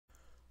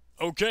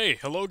Okay,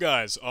 hello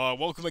guys.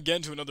 Welcome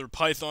again to another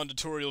Python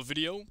tutorial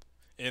video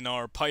in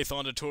our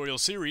Python tutorial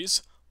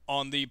series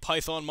on the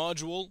Python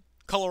module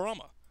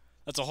colorama.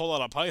 That's a whole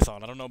lot of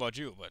Python. I don't know about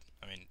you, but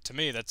I mean, to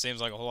me that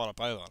seems like a whole lot of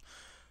Python.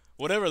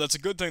 Whatever, that's a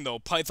good thing though.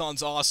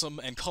 Python's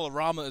awesome and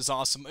colorama is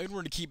awesome, and we're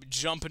going to keep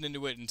jumping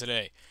into it in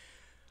today.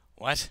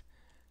 What?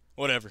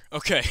 Whatever.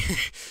 Okay.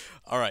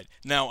 Alright.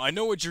 Now, I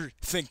know what you're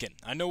thinking.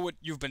 I know what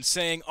you've been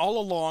saying all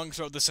along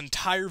throughout this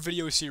entire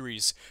video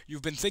series.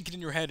 You've been thinking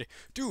in your head,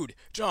 dude,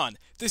 John,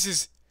 this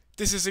is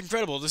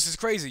incredible. This is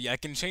crazy. I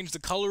can change the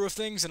color of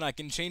things, and I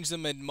can change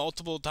them in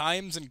multiple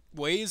times and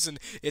ways, and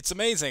it's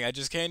amazing. I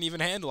just can't even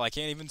handle. I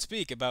can't even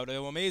speak about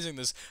how amazing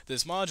this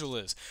module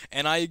is.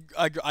 And I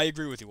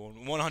agree with you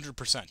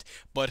 100%.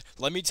 But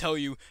let me tell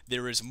you,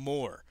 there is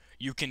more.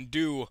 You can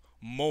do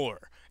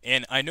more.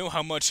 And I know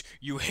how much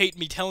you hate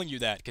me telling you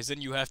that, because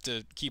then you have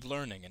to keep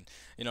learning, and,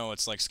 you know,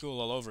 it's like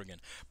school all over again.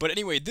 But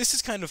anyway, this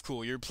is kind of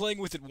cool. You're playing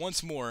with it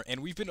once more,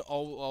 and we've been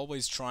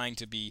always trying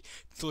to be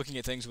looking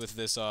at things with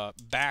this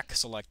back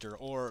selector,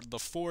 or the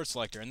forward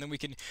selector, and then we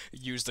can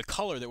use the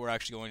color that we're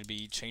actually going to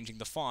be changing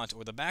the font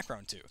or the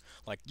background to.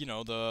 Like, you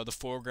know, the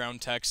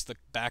foreground text, the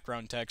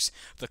background text,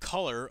 the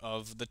color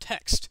of the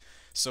text.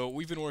 So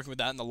we've been working with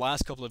that in the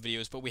last couple of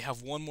videos, but we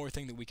have one more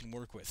thing that we can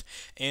work with.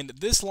 And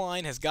this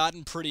line has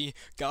gotten pretty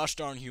gosh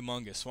darn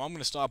humongous. So I'm going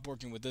to stop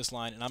working with this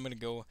line, and I'm going to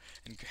go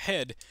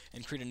ahead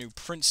and create a new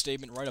print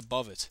statement right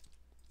above it.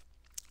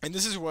 And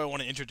this is where I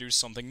want to introduce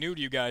something new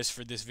to you guys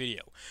for this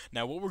video.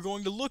 Now, what we're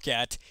going to look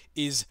at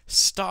is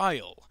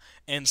style.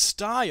 And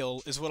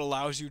style is what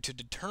allows you to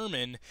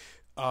determine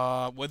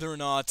whether or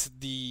not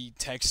the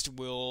text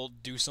will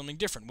do something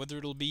different, whether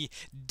it'll be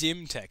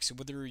dim text,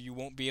 whether you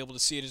won't be able to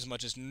see it as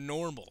much as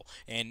normal.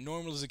 And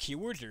normal is a key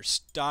word here.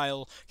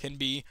 Style can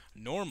be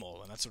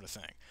normal and that sort of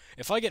thing.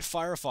 If I get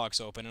Firefox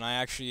open and I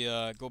actually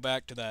go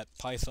back to that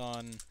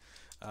Python,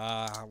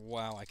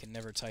 wow, I can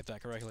never type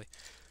that correctly,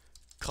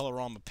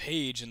 colorama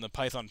page in the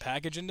Python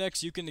package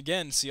index, you can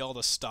again see all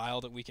the style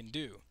that we can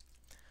do.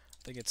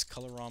 I think it's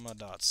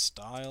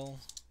colorama.style.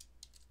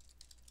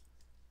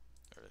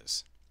 There it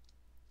is.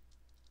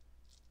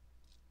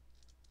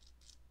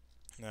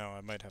 Now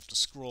I might have to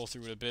scroll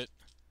through it a bit.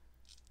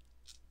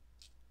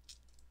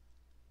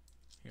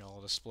 Here, I'll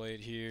display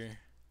it here.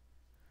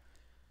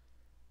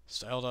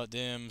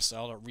 Style.dim,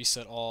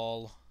 style.reset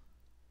all.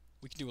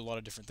 We can do a lot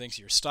of different things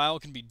here. Style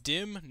can be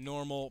dim,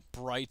 normal,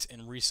 bright,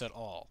 and reset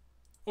all.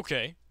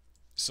 Okay,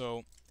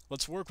 so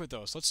let's work with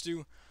those. Let's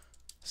do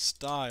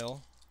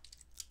style.normal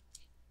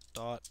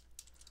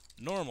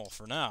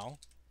for now.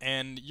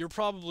 And you're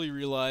probably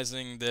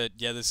realizing that,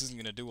 yeah, this isn't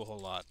going to do a whole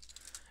lot.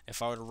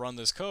 If I were to run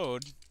this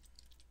code,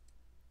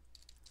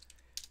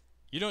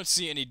 you don't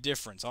see any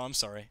difference. Oh, I'm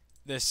sorry.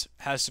 This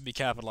has to be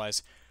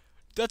capitalized.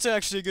 That's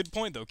actually a good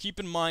point, though. Keep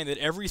in mind that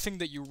everything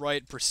that you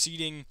write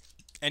preceding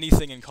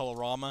anything in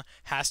colorama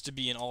has to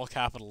be in all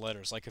capital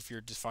letters. Like if you're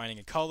defining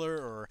a color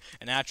or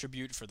an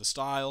attribute for the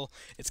style,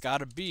 it's got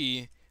to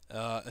be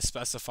a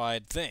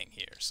specified thing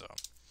here. So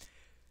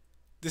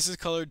this is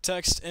colored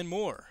text and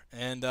more.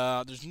 And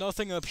there's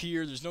nothing up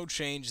here. There's no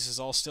change. This is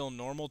all still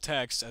normal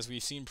text as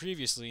we've seen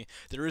previously.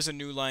 There is a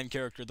new line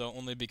character, though,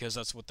 only because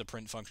that's what the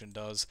print function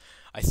does.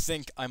 I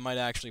think I might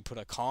actually put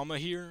a comma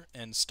here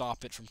and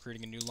stop it from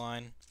creating a new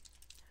line.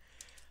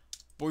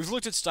 But we've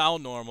looked at style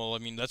normal. I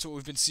mean, that's what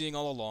we've been seeing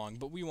all along.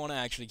 But we want to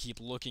actually keep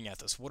looking at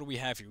this. What do we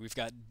have here? We've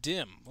got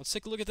dim. Let's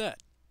take a look at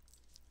that.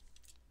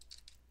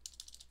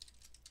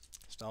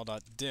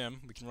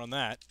 Style.dim. We can run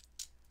that.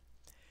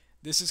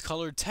 This is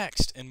colored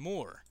text and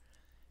more.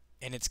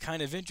 And it's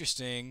kind of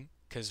interesting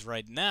because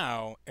right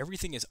now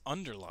everything is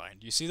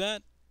underlined. You see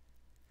that?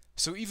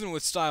 So even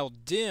with style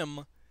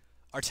dim,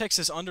 our text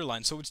is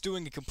underlined, so it's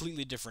doing a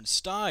completely different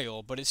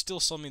style, but it's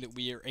still something that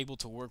we are able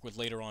to work with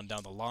later on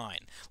down the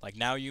line. Like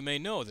now you may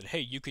know that,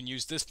 hey, you can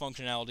use this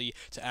functionality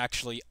to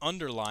actually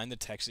underline the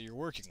text that you're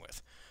working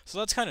with. So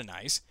that's kind of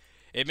nice.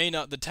 It may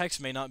not, the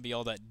text may not be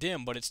all that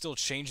dim, but it's still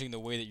changing the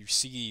way that you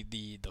see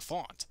the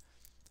font.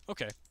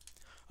 Okay.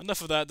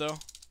 Enough of that, though. I'll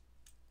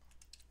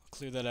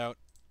clear that out.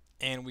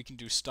 And we can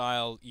do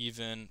style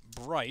even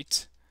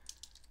bright.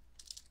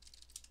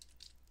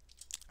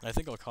 And I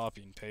think I'll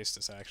copy and paste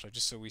this, actually,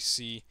 just so we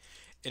see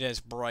it as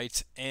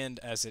bright and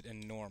as it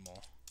in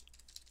normal.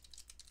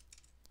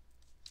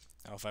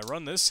 Now, if I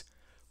run this,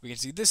 we can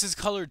see this is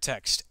colored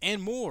text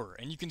and more.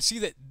 And you can see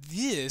that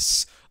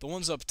this, the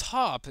ones up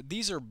top,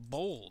 these are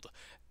bold.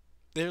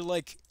 They're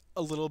like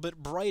a little bit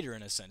brighter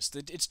in a sense.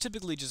 It's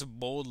typically just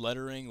bold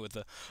lettering with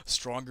a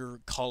stronger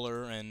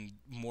color and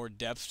more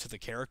depth to the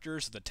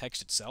characters, the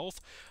text itself,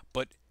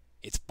 but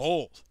it's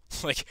bold.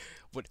 Like,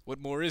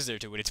 what more is there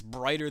to it? It's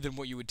brighter than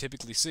what you would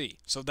typically see.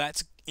 So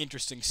that's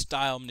interesting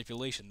style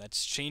manipulation.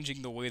 That's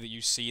changing the way that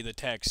you see the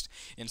text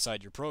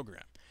inside your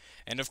program.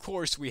 And of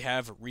course, we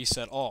have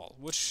reset all,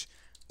 which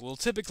will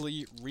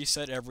typically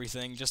reset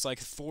everything just like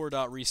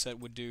for.reset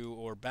would do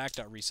or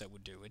back.reset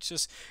would do. It's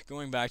just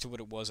going back to what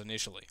it was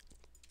initially.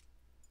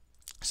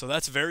 So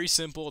that's very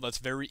simple, that's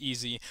very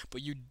easy,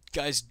 but you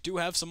guys do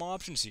have some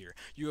options here.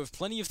 You have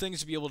plenty of things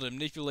to be able to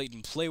manipulate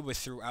and play with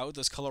throughout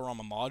this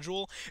colorama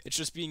module. It's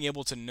just being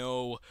able to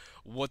know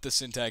what the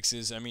syntax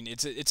is. I mean,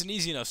 it's an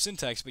easy enough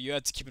syntax, but you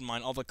have to keep in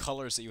mind all the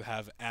colors that you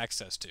have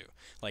access to.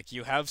 Like,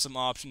 you have some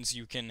options.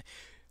 You can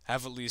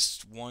have at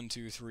least 1,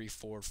 2, 3,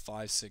 4,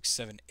 5, 6,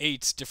 7,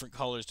 8 different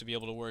colors to be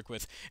able to work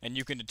with, and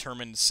you can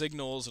determine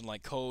signals and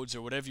like codes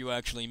or whatever you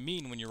actually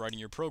mean when you're writing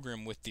your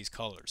program with these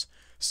colors.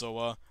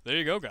 So there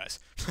you go, guys.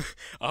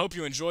 I hope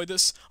you enjoyed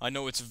this. I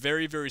know it's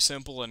very, very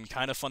simple and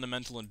kind of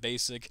fundamental and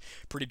basic,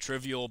 pretty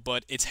trivial,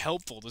 but it's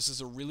helpful. This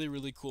is a really,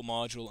 really cool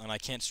module, and I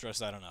can't stress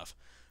that enough.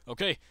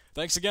 Okay,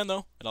 thanks again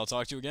though, and I'll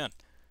talk to you again.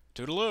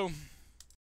 Toodaloo!